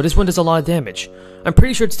lot. Oh, this one does a lot of damage. I'm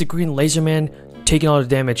pretty sure it's the green laser man taking all the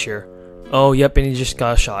damage here. Oh, yep, and he just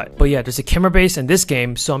got shot. But yeah, there's a camera base in this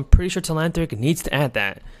game, so I'm pretty sure Telanthric needs to add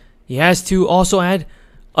that. He has to also add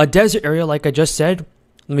a desert area, like I just said.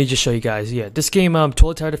 Let me just show you guys. Yeah, this game,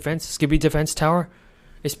 Toilet Tower Defense, Skibidi Defense Tower,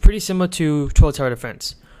 is pretty similar to Toilet Tower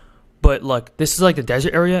Defense. But look, this is like the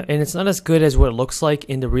desert area, and it's not as good as what it looks like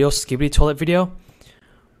in the real Skibidi Toilet video.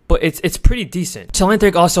 But it's pretty decent.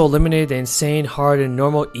 Telanthric also eliminated the insane, hard, and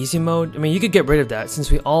normal easy mode. I mean, you could get rid of that since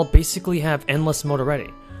we all basically have endless mode already.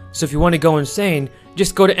 So if you want to go insane,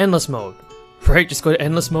 just go to endless mode. Right? Just go to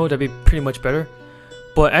endless mode, that'd be pretty much better.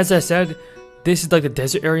 But as I said, this is like the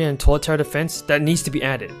desert area in Toilet Tower Defense that needs to be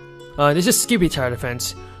added. This is Skibidi Tower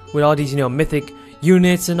Defense with all these, mythic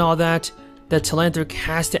units and all that Telanthric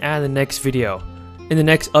has to add in the next video. In the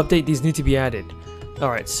next update, these need to be added.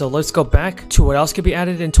 Alright, so let's go back to what else could be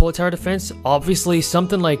added in Toilet Tower Defense. Obviously,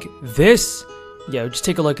 something like this. Yeah, just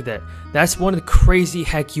take a look at that. That's one of the crazy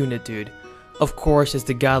heck unit, dude. Of course, it's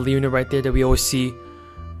the godly unit right there that we always see.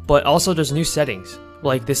 But also, there's new settings.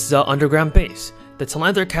 Like, this is an underground base that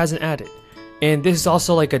Telanthric hasn't added. And this is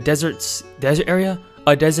also like a desert area,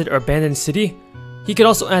 a desert or abandoned city. He could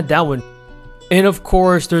also add that one. And of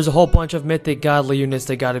course, there's a whole bunch of mythic godly units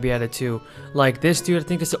that gotta be added too. Like this dude, I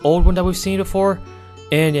think it's the old one that we've seen before.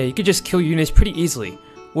 And yeah, you could just kill units pretty easily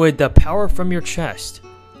with the power from your chest.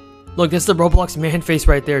 Look, that's the Roblox man face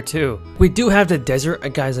right there too. We do have the desert,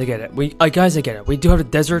 guys, I get it. We do have the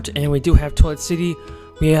desert, and we do have Toilet City.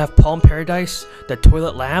 We have Palm Paradise, the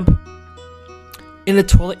Toilet Lab, and the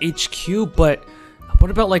Toilet HQ. But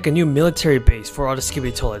what about like a new military base for all the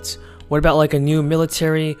Skibidi toilets? What about like a new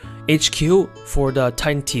military HQ for the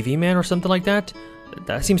Titan TV man or something like that?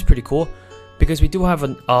 That seems pretty cool. Because we do have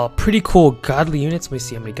a pretty cool godly units. Let me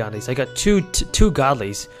see how many godlies. I got two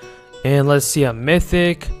godlies. And let's see, a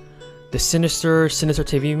mythic, the Sinister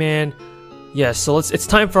TV man. Yeah, so it's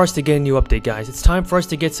time for us to get a new update, guys. It's time for us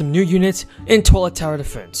to get some new units in Toilet Tower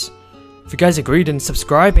Defense. If you guys agree, then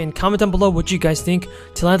subscribe and comment down below what you guys think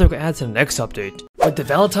Telanthric adds to the next update. With the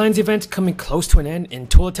Valentine's event coming close to an end in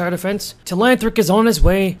Toilet Tower Defense, Telanthric is on his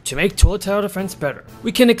way to make Toilet Tower Defense better.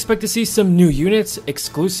 We can expect to see some new units,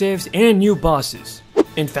 exclusives, and new bosses.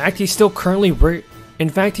 In fact, he's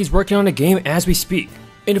working on a game as we speak.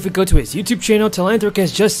 And if we go to his YouTube channel, Telanthric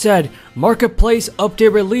has just said, Marketplace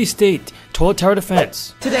update release date, Toilet Tower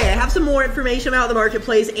Defense. Today, I have some more information about the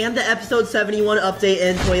Marketplace and the episode 71 update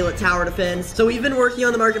in Toilet Tower Defense. So we've been working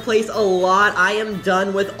on the Marketplace a lot. I am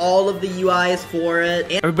done with all of the UIs for it.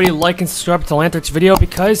 And everybody like and subscribe to Telanthric's video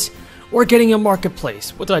because we're getting a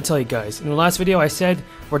Marketplace. What did I tell you guys? In the last video I said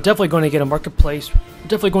we're definitely going to get a Marketplace. We're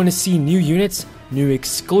definitely going to see new units, new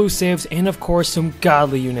exclusives, and of course some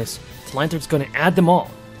godly units. Telanthric's going to add them all.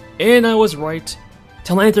 And I was right.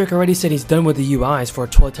 Telanthric already said he's done with the UIs for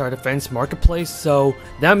Toilet Tower Defense Marketplace, so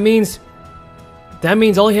that means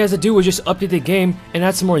all he has to do is just update the game and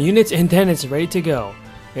add some more units and then it's ready to go.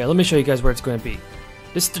 Yeah, let me show you guys where it's going to be.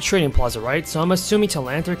 This is the trading plaza, right? So I'm assuming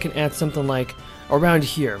Telanthric can add something like around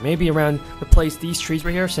here. Maybe replace these trees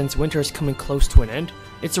right here since winter is coming close to an end.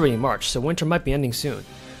 It's already March, so winter might be ending soon.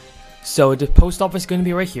 So the post office is going to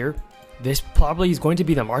be right here. This probably is going to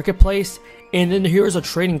be the Marketplace, and then here's a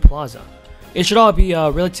trading plaza. It should all be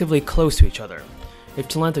relatively close to each other. If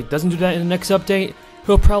Telanthric doesn't do that in the next update,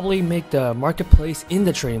 he'll probably make the Marketplace in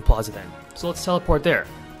the trading plaza then. So let's teleport there.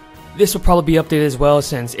 This will probably be updated as well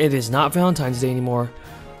since it is not Valentine's Day anymore.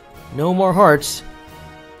 No more hearts,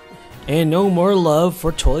 and no more love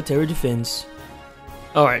for Toilet Tower Defense.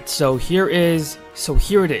 Alright, so here it is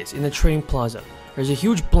in the trading plaza. There's a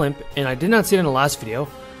huge blimp, and I did not see it in the last video.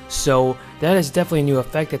 So that is definitely a new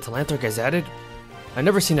effect that Telanthric has added. I've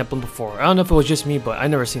never seen that blimp before. I don't know if it was just me, but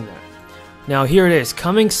I've never seen that. Now here it is,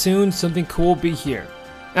 coming soon, something cool will be here.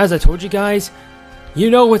 As I told you guys, you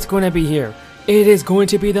know what's going to be here. It is going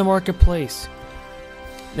to be the Marketplace.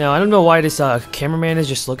 Now I don't know why this cameraman is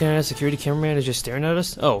just looking at us, security cameraman is just staring at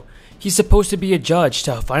us. Oh, he's supposed to be a judge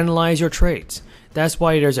to finalize your trades. That's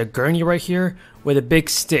why there's a gurney right here with a big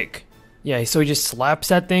stick. Yeah, so he just slaps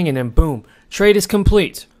that thing and then boom, trade is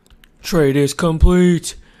complete. Trade is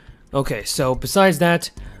complete. Okay, so besides that,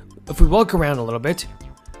 if we walk around a little bit,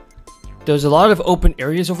 there's a lot of open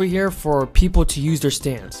areas over here for people to use their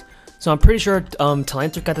stands. So I'm pretty sure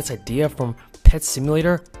Telanthric got this idea from Pet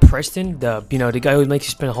Simulator. Preston, the guy who makes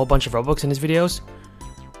you spend a whole bunch of Robux in his videos.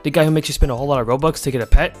 The guy who makes you spend a whole lot of Robux to get a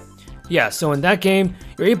pet. Yeah, so in that game,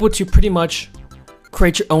 you're able to pretty much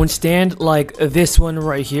create your own stand like this one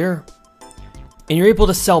right here. And you're able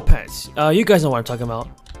to sell pets. You guys know what I'm talking about.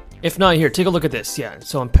 If not, here, take a look at this. Yeah,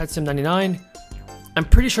 so on Pet Sim 99, I'm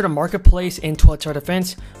pretty sure the Marketplace in Toilet Tower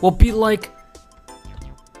Defense will be like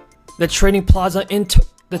the trading plaza in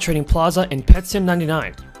Pet Sim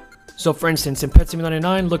 99. So for instance, in Pet Sim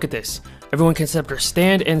 99, look at this. Everyone can set up their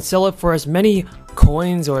stand and sell it for as many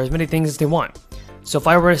coins or as many things as they want. So if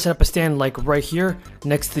I were to set up a stand like right here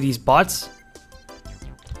next to these bots,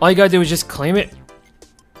 all you gotta do is just claim it.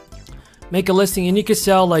 Make a listing and you can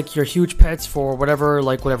sell like your huge pets for whatever,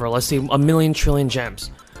 let's say 1,000,000 trillion gems.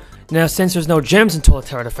 Now since there's no gems in Toilet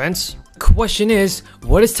Tower Defense, question is,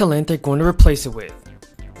 what is Telanthric going to replace it with?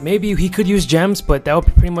 Maybe he could use gems, but that would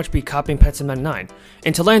pretty much be copying Pet Sim 99.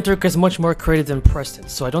 And Telanthric is much more creative than Preston,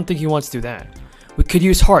 so I don't think he wants to do that. We could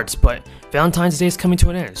use hearts, but Valentine's Day is coming to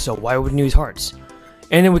an end, so why wouldn't we use hearts?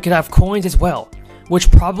 And then we could have coins as well, which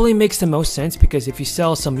probably makes the most sense because if you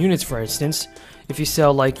sell some units, for instance, if you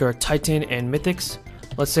sell like your Titan and Mythics,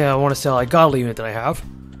 let's say I want to sell a godly unit that I have.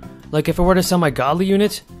 Like if I were to sell my godly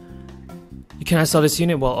unit, can I sell this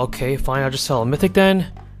unit? Well, okay, fine, I'll just sell a Mythic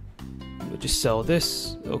then. I'll just sell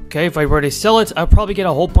this. Okay, if I were to sell it, I'll probably get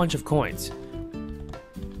a whole bunch of coins.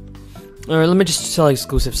 Alright, let me just sell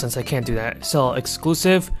exclusive since I can't do that. Sell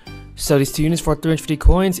exclusive, sell these two units for 350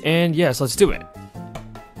 coins, and yes, let's do it.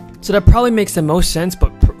 So that probably makes the most sense,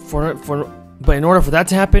 but in order for that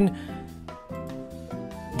to happen,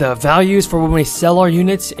 the values for when we sell our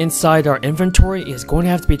units inside our inventory is going to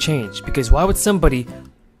have to be changed. Because why would somebody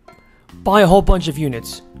buy a whole bunch of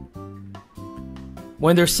units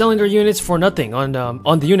when they're selling their units for nothing on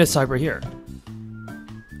the unit side right here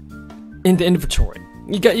in the inventory?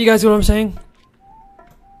 You guys know what I'm saying?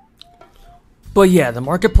 But yeah, the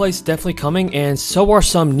marketplace is definitely coming, and so are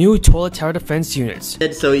some new toilet tower defense units.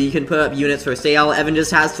 So you can put up units for sale. Evan just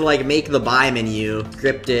has to like make the buy menu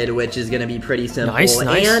scripted, which is gonna be pretty simple. Nice.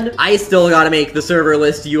 And I still gotta make the server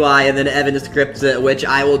list UI, and then Evan scripts it, which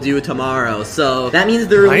I will do tomorrow. So that means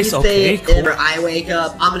the release date, cool. whenever I wake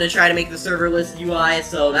up, I'm gonna try to make the server list UI.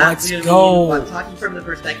 So that's Let's go. I'm talking from the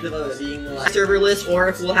perspective of it being the server list, or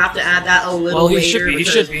if we'll have to add that a little later. He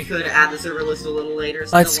should be. We could add the server list a little later.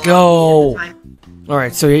 Let's go.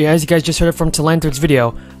 Alright, so as you guys just heard it from Talanthrid's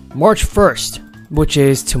video, March 1st, which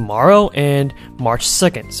is tomorrow, and March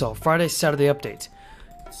 2nd, so Friday, Saturday update.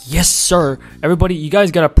 Yes, sir. Everybody, you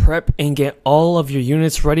guys gotta prep and get all of your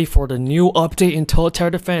units ready for the new update in toilet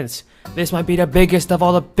tower defense. This might be the biggest of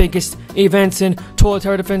all the biggest events in toilet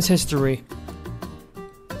tower defense history.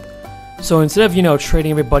 So instead of, you know,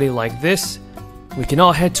 trading everybody like this, we can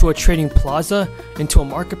all head to a trading plaza, into a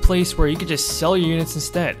marketplace where you can just sell your units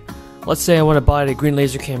instead. Let's say I want to buy the green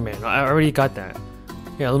laser cam man. I already got that.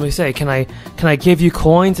 Yeah, let me say, can I give you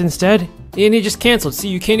coins instead? And he just canceled. See,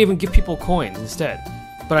 you can't even give people coins instead.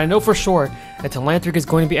 But I know for sure that Talanthric is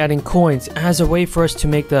going to be adding coins as a way for us to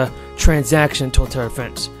make the transaction toilet tower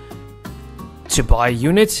defense. To buy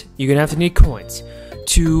units, you're gonna have to need coins.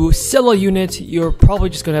 To sell a unit, you're probably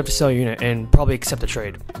just gonna have to sell a unit and probably accept a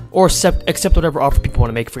trade, or accept whatever offer people want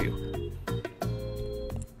to make for you.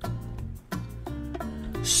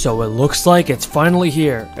 So it looks like it's finally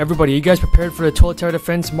here. Everybody, you guys prepared for the toilet tower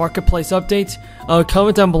defense marketplace update?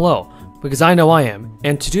 Comment down below, because I know I am.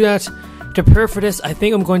 And to do that, to prepare for this, I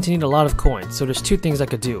think I'm going to need a lot of coins. So there's two things I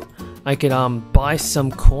could do. I could buy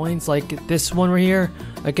some coins like this one right here.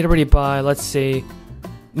 I could already buy, let's say,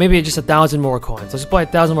 maybe just 1,000 more coins. Let's buy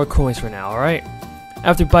 1,000 more coins for now, alright?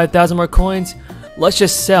 After we buy 1,000 more coins, let's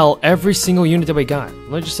just sell every single unit that we got.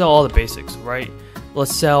 Let's just sell all the basics, right?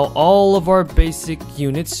 Let's sell all of our basic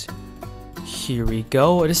units. Here we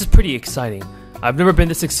go. This is pretty exciting. I've never been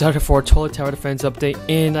this excited for a toilet tower defense update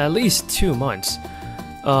in at least 2 months.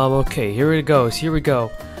 Okay, here it goes. Here we go.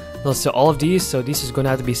 Let's sell all of these. So these is going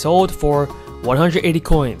to have to be sold for 180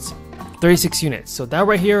 coins, 36 units. So that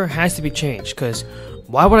right here has to be changed, because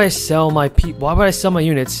why would I sell my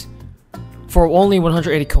units for only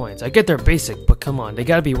 180 coins? I get they're basic, but come on, they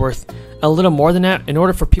gotta be worth a little more than that in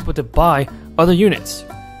order for people to buy other units.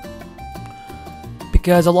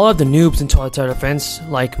 Because a lot of the noobs in toilet tower defense,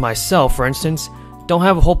 like myself for instance, don't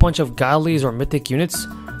have a whole bunch of godlies or mythic units,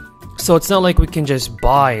 so it's not like we can just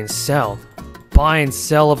buy and sell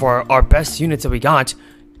of our best units that we got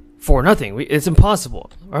for nothing. It's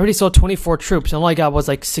impossible. I already sold 24 troops and all I got was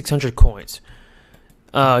like 600 coins.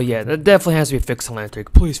 Yeah, that definitely has to be fixed,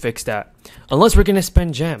 Talanthric. Please fix that. Unless we're gonna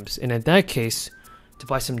spend gems, and in that case, to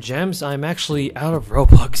buy some gems, I'm actually out of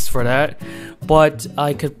Robux for that. But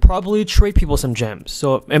I could probably trade people some gems,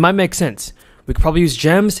 so it might make sense. We could probably use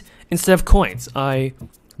gems instead of coins. I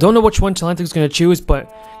don't know which one Talanthric is gonna choose,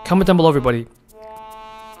 but comment down below, everybody.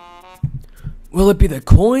 Will it be the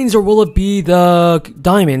coins or will it be the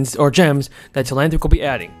diamonds or gems that Talanthric will be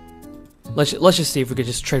adding? Let's just see if we could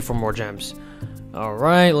just trade for more gems.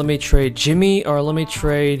 Alright, let me trade Jimmy, or let me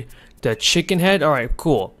trade the chicken head. Alright,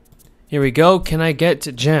 cool. Here we go. Can I get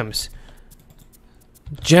gems?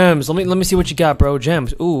 Gems. Let me see what you got, bro.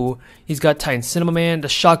 Gems. Ooh, he's got Titan Cinema Man, the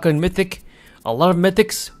Shotgun Mythic. A lot of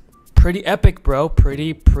mythics. Pretty epic, bro.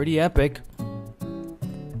 Pretty epic.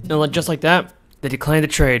 And just like that, they decline the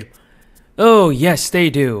trade. Oh, yes, they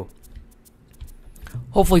do.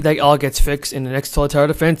 Hopefully that all gets fixed in the next toilet tower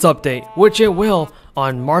defense update, which it will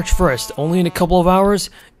on March 1st, only in a couple of hours,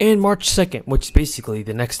 and March 2nd, which is basically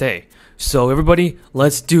the next day. So everybody,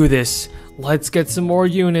 let's do this. Let's get some more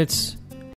units.